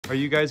Are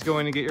you guys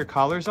going to get your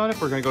collars on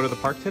if we're gonna go to the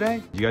park today?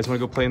 Do you guys wanna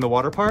go play in the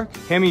water park?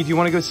 Hammy, do you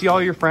wanna go see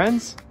all your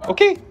friends?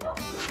 Okay.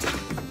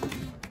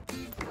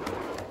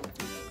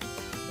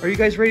 Are you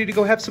guys ready to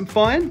go have some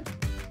fun?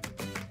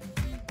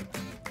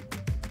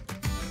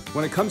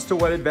 When it comes to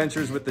wet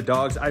adventures with the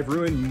dogs, I've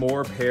ruined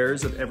more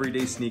pairs of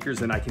everyday sneakers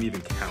than I can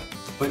even count.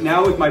 But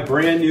now with my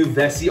brand new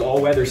Vessi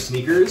all-weather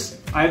sneakers,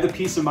 I have the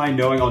peace of mind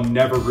knowing I'll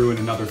never ruin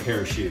another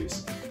pair of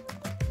shoes.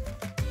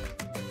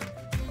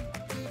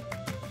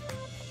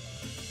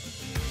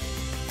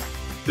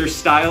 They're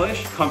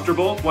stylish,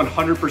 comfortable,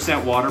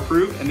 100%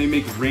 waterproof, and they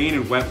make rain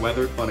and wet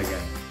weather fun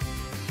again.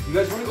 You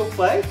guys wanna go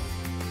play?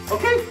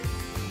 Okay.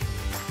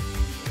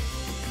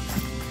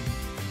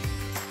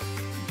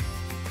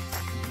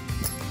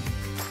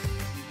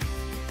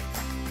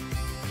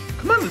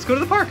 Come on, let's go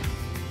to the park.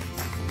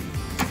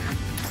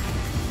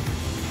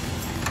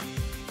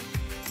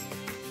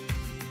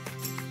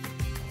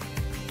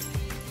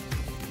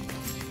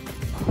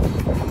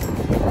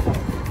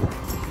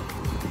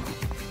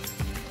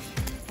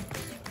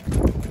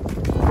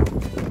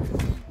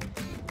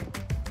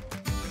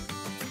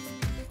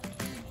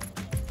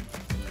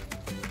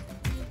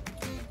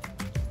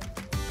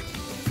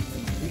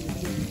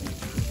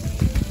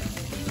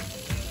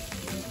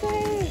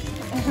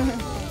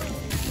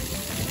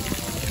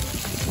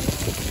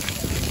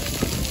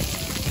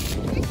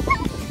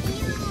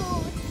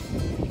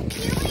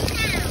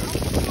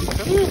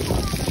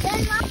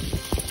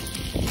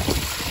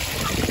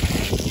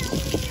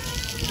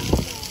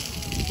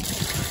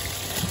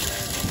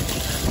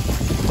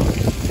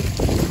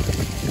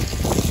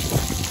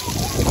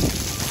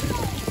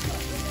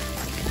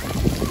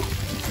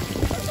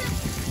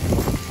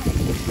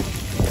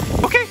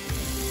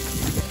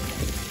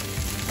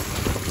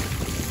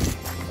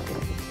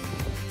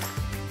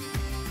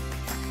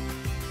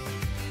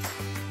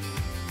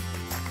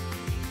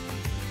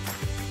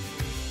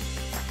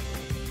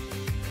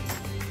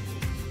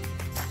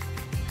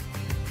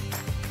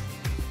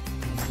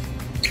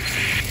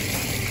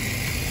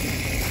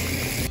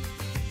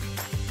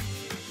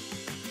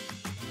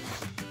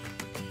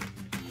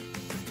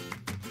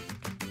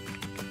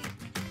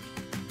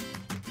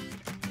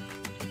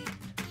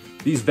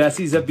 These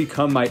Vessis have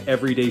become my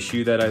everyday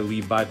shoe that I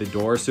leave by the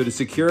door, so to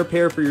secure a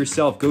pair for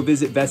yourself, go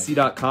visit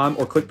Vessi.com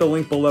or click the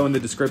link below in the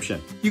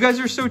description. You guys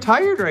are so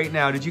tired right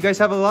now. Did you guys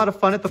have a lot of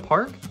fun at the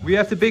park? We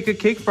have to bake a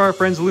cake for our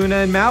friends Luna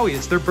and Maui.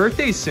 It's their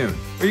birthdays soon.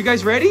 Are you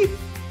guys ready?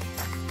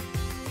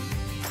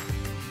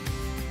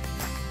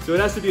 So it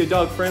has to be a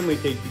dog-friendly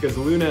cake because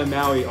Luna and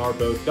Maui are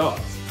both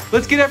dogs.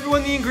 Let's get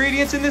everyone the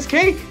ingredients in this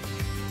cake.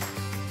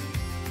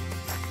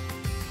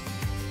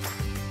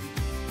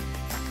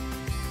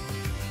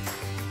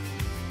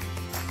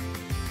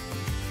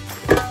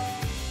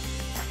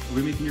 Are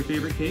we making your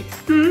favorite cake?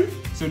 Mm-hmm.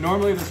 So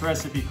normally this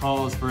recipe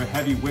calls for a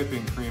heavy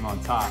whipping cream on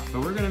top,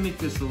 but we're gonna make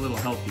this a little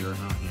healthier,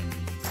 huh,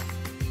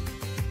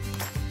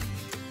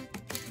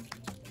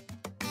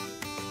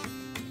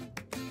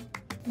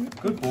 Hammy?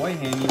 Good boy,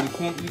 Hammy. We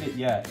can't eat it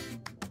yet.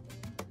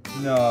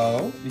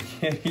 No, you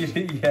can't eat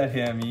it yet,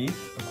 Hammy.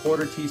 A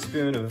 1/4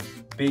 teaspoon of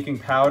baking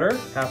powder,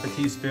 1/2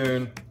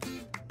 teaspoon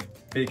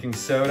baking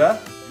soda,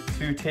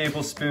 2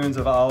 tablespoons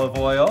of olive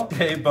oil.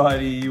 Hey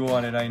buddy, you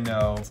want it, I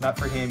know. It's not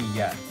for Hammy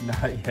yet.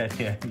 Not yet,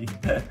 Hammy.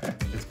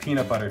 It's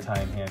peanut butter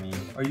time, Hammy.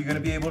 Are you gonna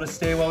be able to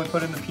stay while we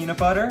put in the peanut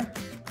butter?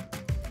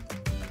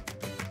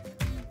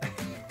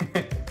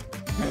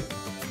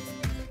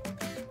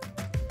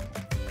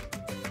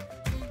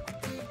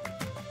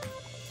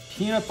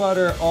 Peanut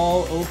butter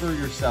all over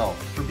yourself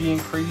for being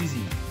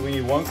crazy. We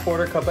need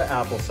 1/4 cup of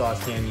applesauce,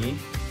 Hammy.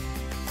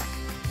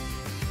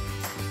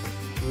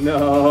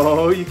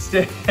 No, you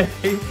stay. Let's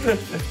put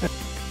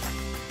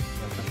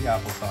the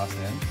applesauce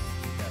in.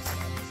 Yes,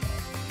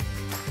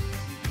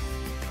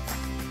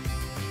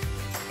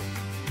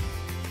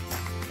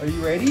 applesauce. Are you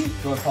ready? You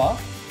want to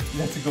pop?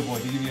 That's a good boy.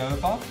 Do you give me the other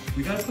pop?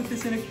 We gotta put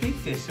this in a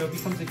cake dish so it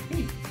becomes a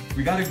cake.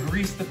 We gotta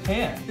grease the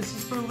pan. This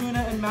is for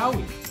Luna and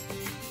Maui.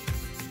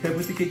 Can I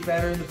put the cake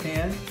batter in the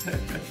pan?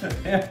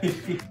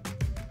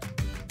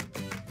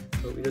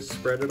 So we just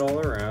spread it all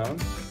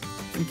around.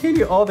 You can't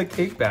eat all the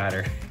cake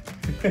batter.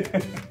 I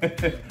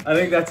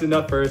think that's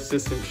enough for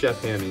Assistant Chef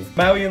Hammy.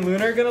 Maui and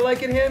Luna are gonna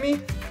like it, Hammy?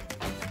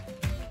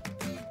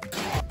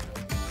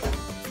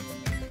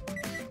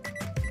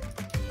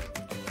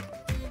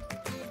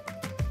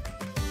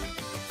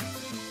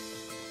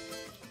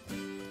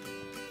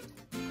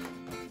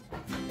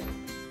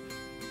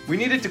 We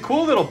need it to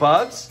cool, little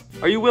bubs.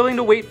 Are you willing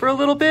to wait for a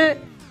little bit?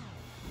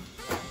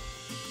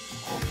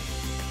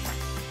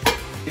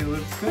 It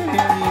looks good,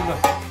 Hammy. Look.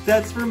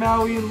 That's for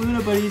Maui and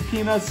Luna, but it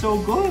came out so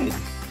good.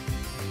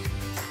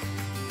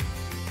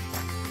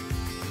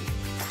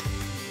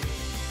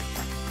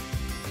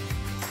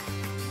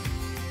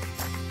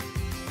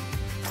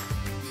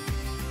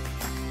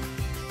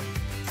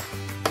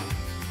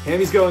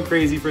 Hammy's going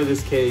crazy for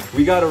this cake.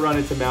 We gotta run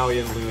it to Maui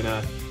and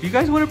Luna. Do you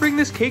guys wanna bring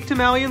this cake to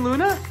Maui and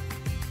Luna?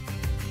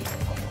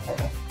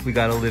 We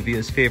got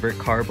Olivia's favorite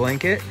car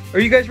blanket. Are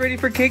you guys ready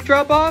for cake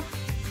drop off?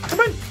 Come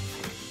on.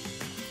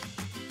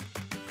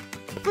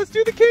 Let's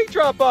do the cake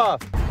drop off.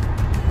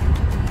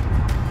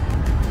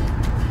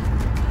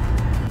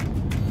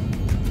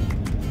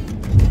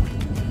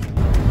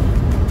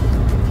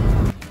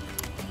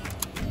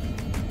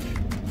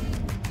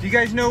 Do you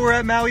guys know we're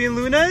at Maui and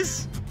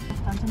Luna's?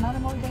 On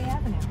Tomato Day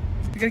Avenue.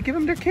 We gotta give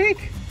them their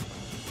cake.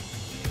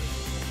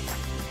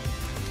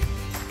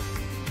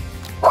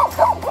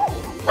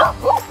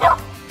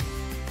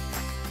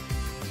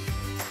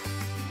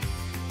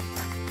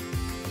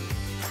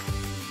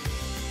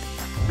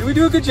 Did we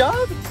do a good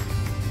job?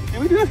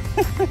 Did we do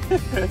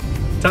it?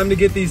 Time to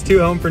get these two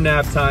home for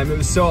nap time. It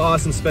was so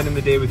awesome spending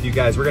the day with you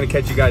guys. We're gonna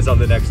catch you guys on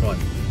the next one.